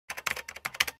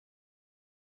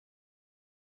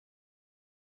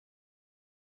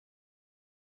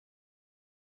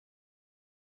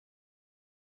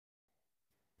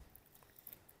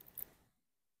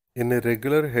In a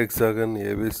regular hexagon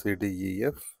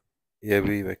ABCDEF,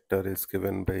 AB vector is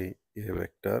given by A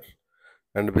vector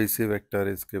and BC vector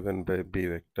is given by B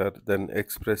vector. Then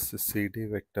express CD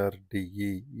vector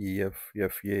DE, EF,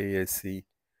 FA, AC,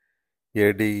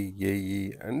 AD,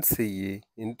 AE and CE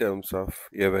in terms of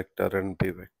A vector and B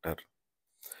vector.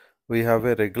 We have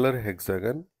a regular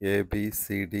hexagon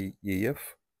ABCDEF.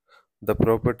 The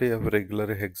property of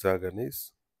regular hexagon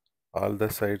is all the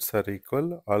sides are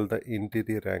equal, all the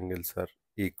interior angles are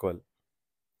equal.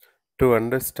 To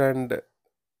understand,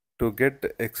 to get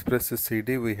express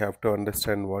CD, we have to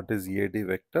understand what is AD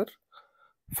vector.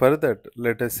 For that,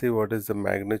 let us see what is the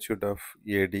magnitude of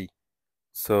AD.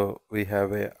 So we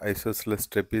have a isosceles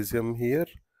trapezium here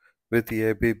with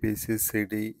AB, BC,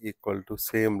 CD equal to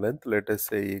same length, let us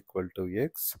say equal to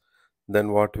x.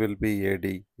 Then what will be AD?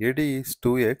 AD is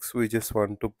 2x, we just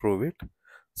want to prove it.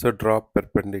 So drop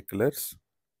perpendiculars.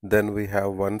 Then we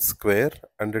have one square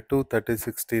and two 30,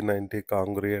 60, 90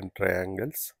 congruent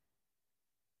triangles.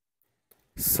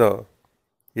 So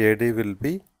AD will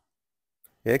be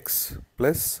x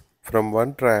plus, from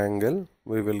one triangle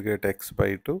we will get x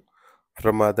by 2,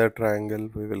 from other triangle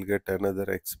we will get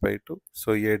another x by 2.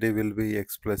 So AD will be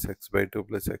x plus x by 2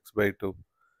 plus x by 2,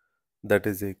 that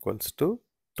is equals to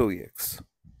 2x.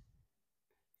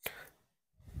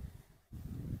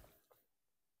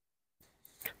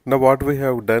 Now what we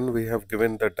have done, we have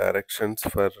given the directions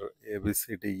for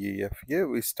ABCDEFA.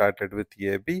 We started with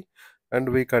AB and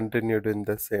we continued in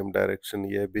the same direction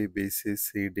AB, BC,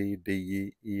 CD,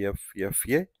 DE, EF,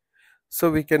 FA.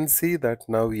 So we can see that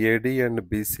now AD and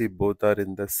BC both are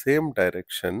in the same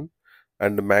direction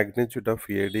and magnitude of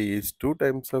AD is 2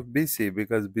 times of BC,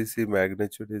 because BC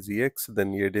magnitude is x,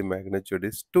 then AD magnitude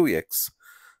is 2x.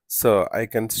 So I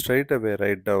can straight away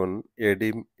write down AD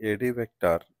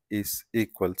vector is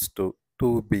equals to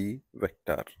 2b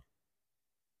vector.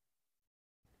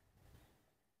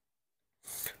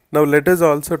 Now let us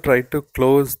also try to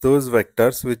close those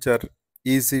vectors which are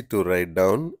easy to write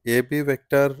down. AB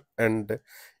vector and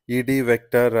ED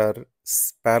vector are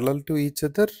parallel to each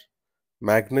other.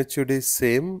 Magnitude is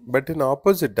same but in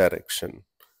opposite direction.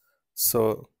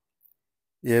 So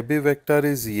AB vector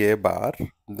is A bar,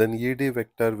 then ED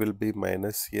vector will be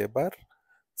minus A bar.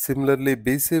 Similarly,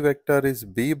 BC vector is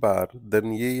B bar,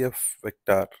 then EF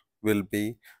vector will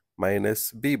be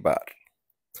minus B bar.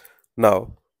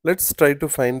 Now, let's try to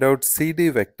find out CD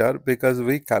vector, because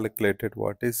we calculated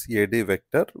what is AD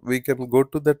vector. We can go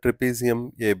to the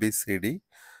trapezium ABCD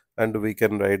and we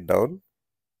can write down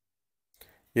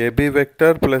AB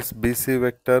vector plus BC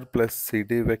vector plus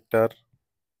CD vector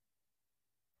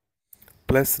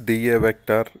plus DA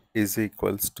vector is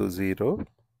equals to 0.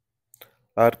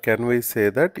 Or can we say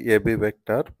that AB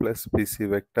vector plus BC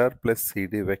vector plus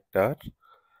CD vector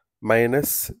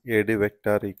minus AD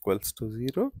vector equals to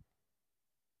 0?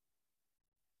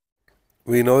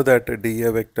 We know that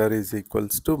DA vector is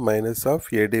equals to minus of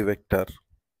AD vector.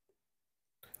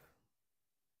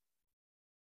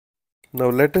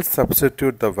 Now let us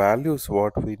substitute the values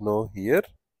what we know here.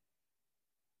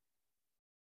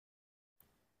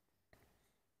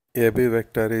 AB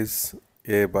vector is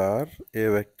A bar, A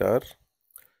vector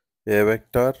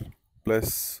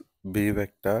plus B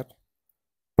vector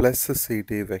plus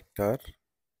CD vector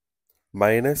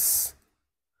minus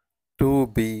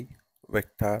 2B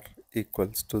vector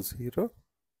equals to 0.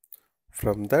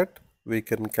 From that we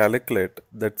can calculate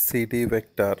that CD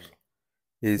vector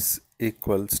is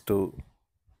equals to,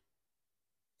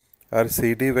 or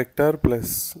CD vector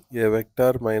plus A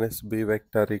vector minus B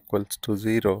vector equals to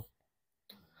 0,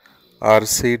 or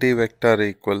CD vector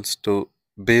equals to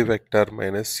B vector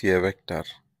minus A vector.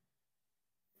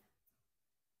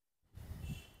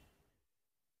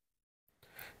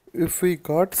 If we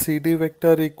got CD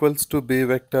vector equals to B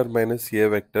vector minus A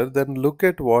vector, then look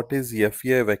at what is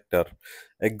FA vector.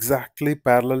 Exactly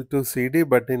parallel to CD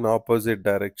but in opposite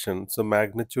direction. So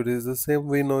magnitude is the same,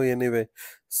 we know anyway.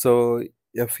 So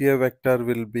FA vector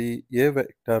will be A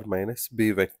vector minus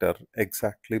B vector,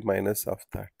 exactly minus of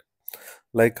that.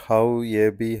 Like how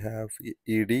AB have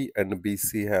ED and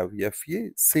BC have FA,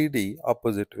 CD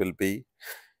opposite will be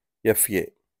FA.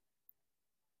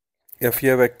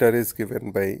 FA vector is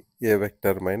given by A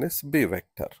vector minus B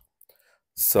vector.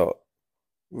 So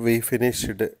we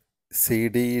finished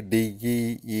CD,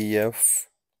 DE, EF,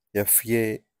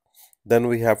 FA. Then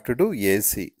we have to do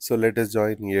AC. So let us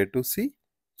join A to C.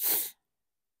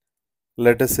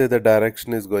 Let us say the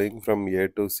direction is going from A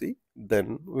to C.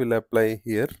 Then we'll apply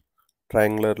here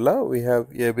triangular law. We have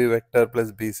AB vector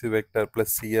plus BC vector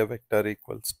plus CA vector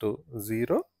equals to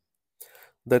 0.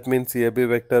 That means AB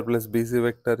vector plus BC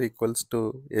vector equals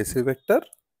to AC vector.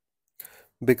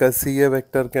 because CA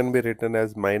vector can be written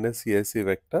as minus AC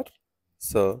vector.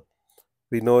 So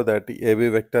we know that AB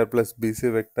vector plus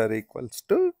BC vector equals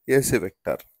to AC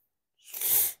vector.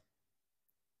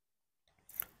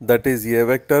 That is A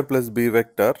vector plus B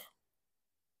vector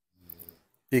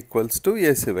equals to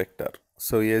AC vector.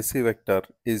 So AC vector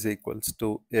is equals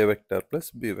to A vector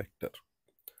plus B vector.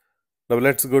 Now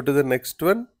let's go to the next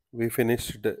one. We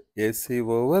finished AC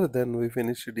over, then we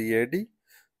finished AD.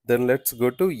 Then let's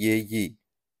go to AE.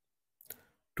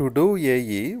 To do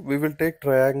AE, we will take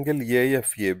triangle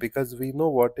AFA because we know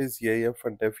what is AF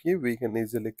and FE. We can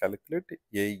easily calculate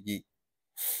AE.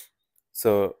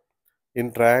 So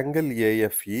in triangle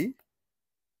AFE,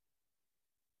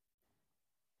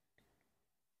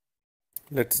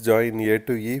 let's join A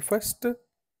to E first.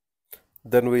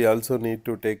 Then we also need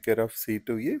to take care of C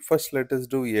to E. First, let us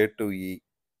do A to E.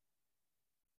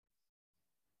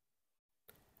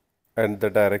 And the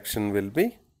direction will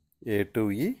be A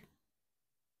to E.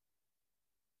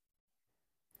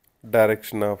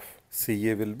 Direction of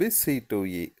CA will be C to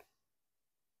E.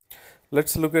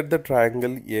 Let's look at the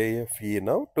triangle AFE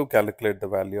now to calculate the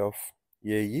value of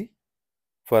AE.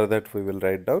 For that, we will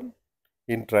write down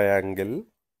in triangle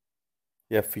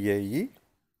FAE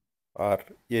or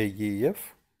AEF.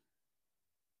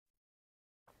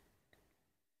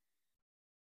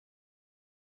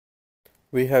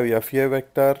 We have FA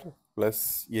vector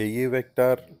plus AE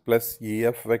vector plus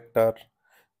EF vector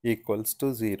equals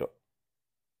to 0.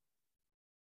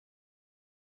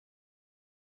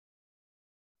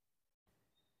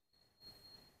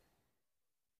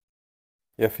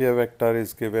 FA vector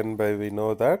is given by, we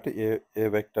know that A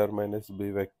vector minus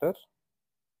B vector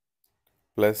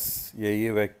plus AE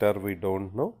vector we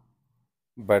don't know,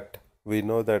 but we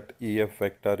know that EF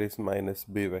vector is minus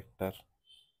B vector.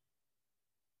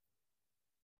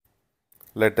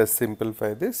 Let us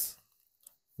simplify this.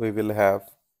 We will have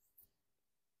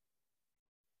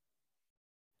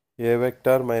A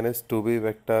vector minus 2B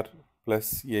vector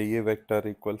plus AE vector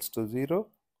equals to 0,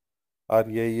 or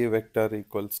AE vector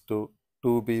equals to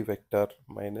 2B vector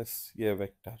minus A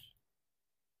vector.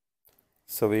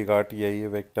 So we got AE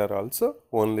vector also,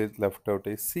 only left out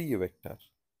is CE vector.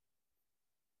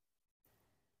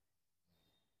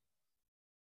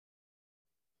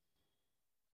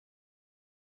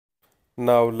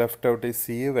 Now left out is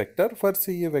CE vector. For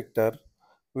CE vector,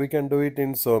 we can do it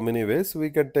in so many ways.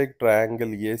 We can take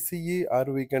triangle ACE or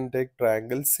we can take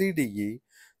triangle CDE.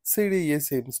 CDE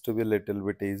seems to be a little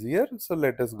bit easier. So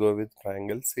let us go with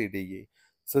triangle CDE.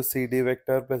 So CD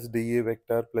vector plus DE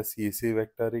vector plus EC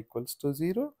vector equals to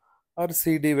 0, or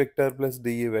CD vector plus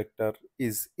DE vector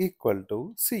is equal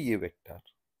to CE vector.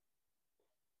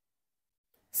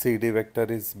 CD vector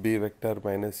is B vector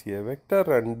minus A vector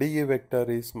and DE vector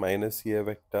is minus A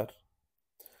vector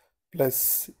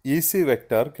plus EC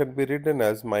vector can be written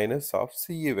as minus of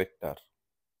CE vector.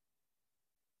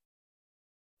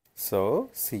 So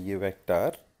CE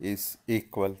vector is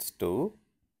equals to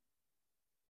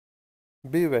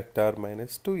B vector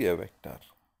minus 2A vector.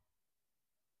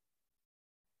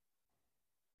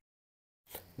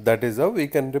 That is how we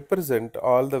can represent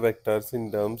all the vectors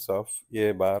in terms of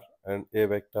A bar and A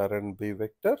vector and B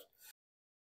vector.